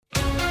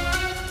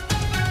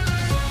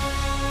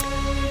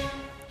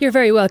You're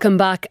very welcome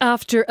back.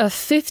 After a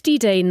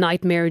 50-day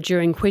nightmare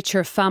during which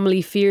her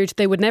family feared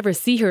they would never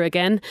see her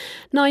again,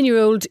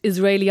 9-year-old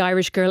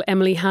Israeli-Irish girl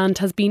Emily Hand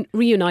has been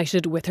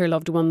reunited with her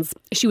loved ones.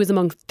 She was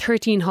among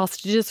 13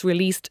 hostages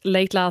released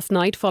late last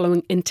night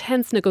following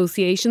intense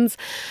negotiations,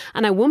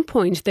 and at one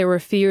point there were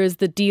fears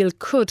the deal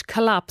could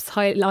collapse,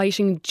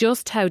 highlighting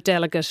just how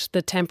delicate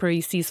the temporary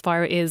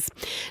ceasefire is.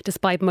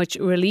 Despite much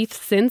relief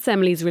since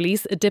Emily's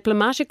release, a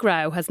diplomatic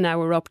row has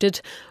now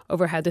erupted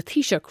over how the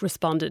Taoiseach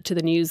responded to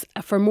the news.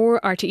 For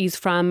more, RTE's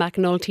Fran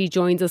McNulty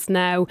joins us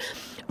now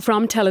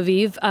from Tel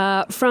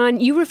Aviv. Fran,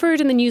 you referred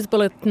in the news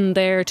bulletin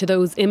there to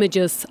those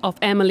images of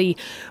Emily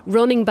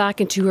running back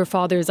into her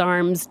father's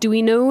arms. Do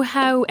we know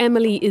how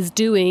Emily is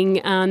doing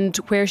and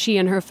where she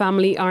and her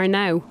family are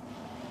now?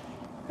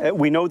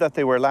 We know that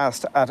they were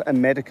last at a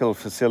medical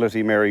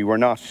facility, Mary. We're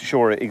not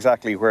sure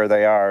exactly where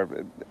they are.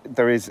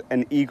 There is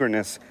an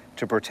eagerness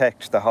to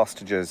protect the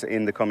hostages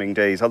in the coming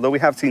days, although we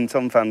have seen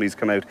some families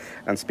come out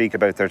and speak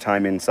about their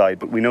time inside.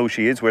 But we know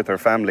she is with her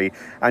family,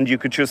 and you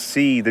could just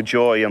see the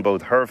joy on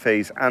both her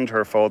face and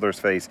her father's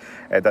face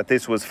that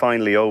this was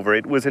finally over.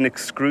 It was an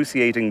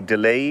excruciating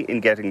delay in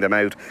getting them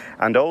out,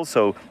 and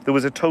also there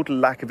was a total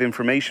lack of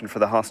information for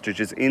the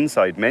hostages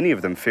inside. Many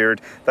of them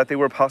feared that they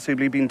were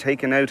possibly being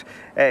taken out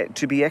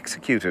to be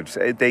executed.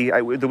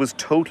 There was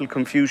total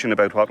confusion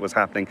about what was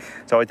happening.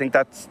 So I think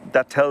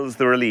that tells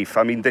the relief.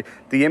 I mean,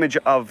 the image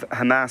of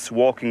Hamas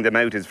walking them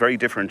out is very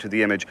different to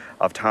the image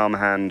of Tom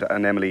Hand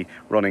and Emily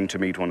running to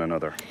meet one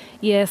another.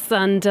 Yes,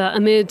 and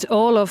amid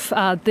all of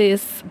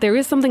this, there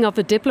is something of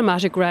a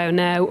diplomatic row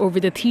now over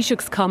the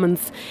Taoiseach's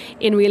comments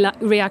in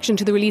reaction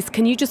to the release.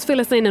 Can you just fill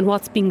us in on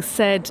what's being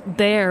said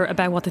there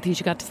about what the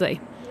Taoiseach had to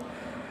say?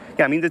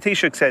 Yeah, I mean, the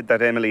Taoiseach said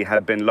that Emily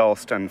had been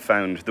lost and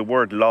found. The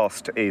word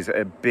lost is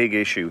a big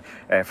issue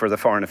for the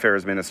Foreign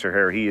Affairs Minister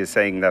here. He is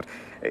saying that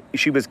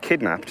she was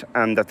kidnapped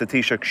and that the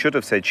Taoiseach should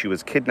have said she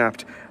was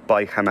kidnapped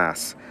by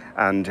Hamas.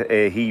 And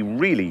he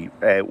really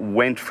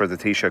went for the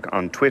Taoiseach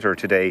on Twitter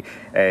today,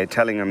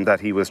 telling him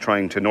that he was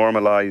trying to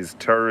normalise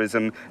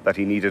terrorism, that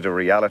he needed a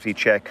reality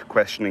check,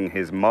 questioning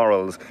his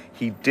morals.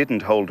 He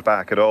didn't hold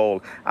back at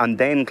all, and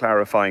then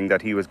clarifying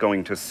that he was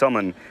going to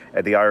summon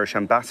the Irish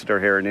ambassador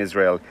here in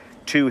Israel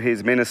to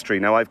his ministry.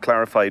 Now, I've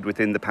clarified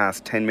within the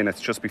past 10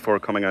 minutes just before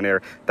coming on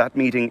air, that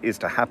meeting is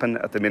to happen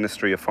at the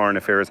Ministry of Foreign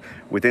Affairs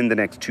within the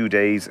next 2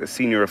 days. A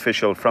senior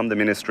official from the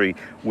ministry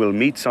will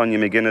meet Sonia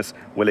McGuinness,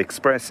 will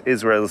express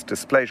Israel's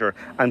displeasure,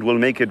 and will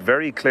make it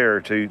very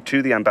clear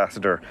to the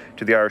ambassador,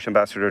 to the Irish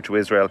ambassador to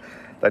Israel,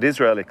 that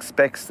Israel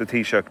expects the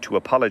Taoiseach to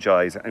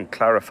apologise and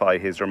clarify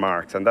his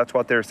remarks. And that's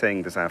what they're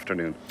saying this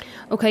afternoon.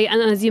 OK,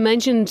 and as you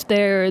mentioned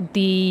there,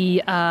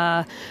 the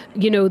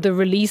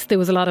release, there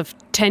was a lot of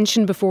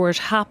tension before it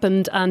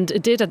happened, and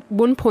it did at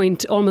one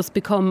point almost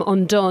become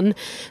undone.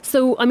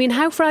 So, I mean,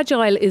 how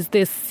fragile is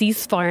this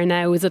ceasefire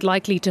now? Is it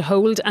likely to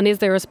hold? And is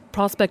there a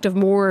prospect of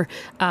more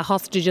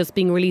hostages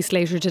being released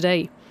later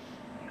today?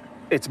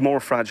 It's more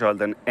fragile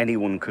than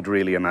anyone could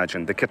really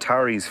imagine. The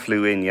Qataris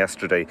flew in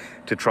yesterday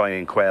to try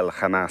and quell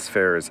Hamas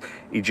fears.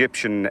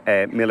 Egyptian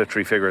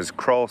military figures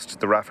crossed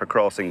the Rafah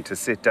crossing to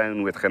sit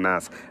down with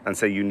Hamas and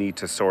say, you need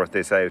to sort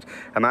this out.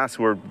 Hamas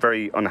were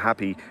very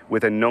unhappy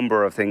with a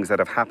number of things that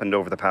have happened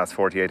over the past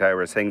 48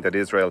 hours, saying that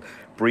Israel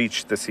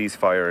breached the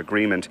ceasefire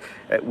agreement.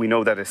 We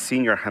know that a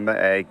senior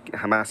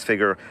Hamas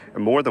figure,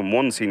 more than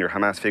one senior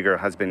Hamas figure,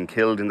 has been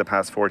killed in the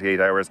past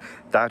 48 hours.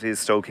 That is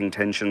stoking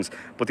tensions.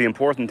 But the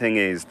important thing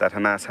is that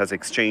Hamas has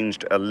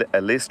exchanged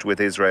a list with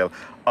Israel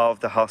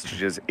of the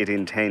hostages it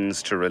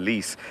intends to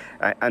release.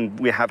 And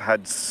we have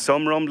had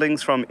some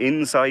rumblings from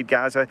inside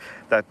Gaza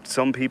that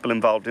some people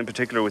involved, in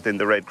particular within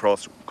the Red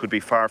Cross, could be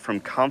far from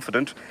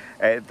confident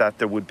that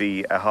there would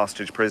be a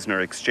hostage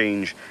prisoner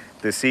exchange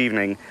this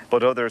evening,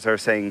 but others are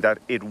saying that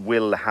it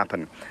will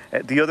happen.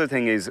 The other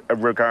thing is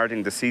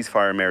regarding the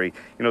ceasefire, Mary,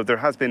 there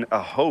has been a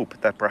hope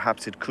that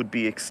perhaps it could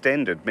be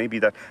extended, maybe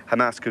that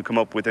Hamas could come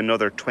up with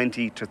another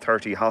 20 to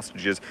 30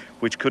 hostages,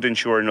 which could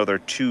ensure another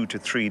 2 to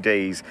 3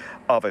 days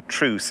of a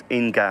truce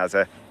in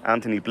Gaza.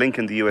 Anthony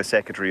Blinken, the US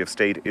Secretary of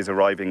State, is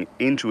arriving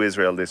into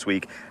Israel this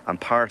week, and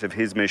part of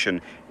his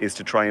mission is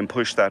to try and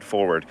push that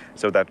forward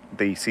so that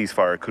the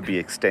ceasefire could be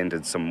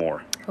extended some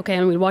more. OK,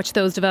 and we'll watch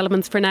those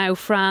developments. For now,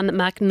 Fran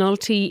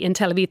McNulty in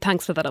Tel Aviv,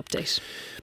 thanks for that update.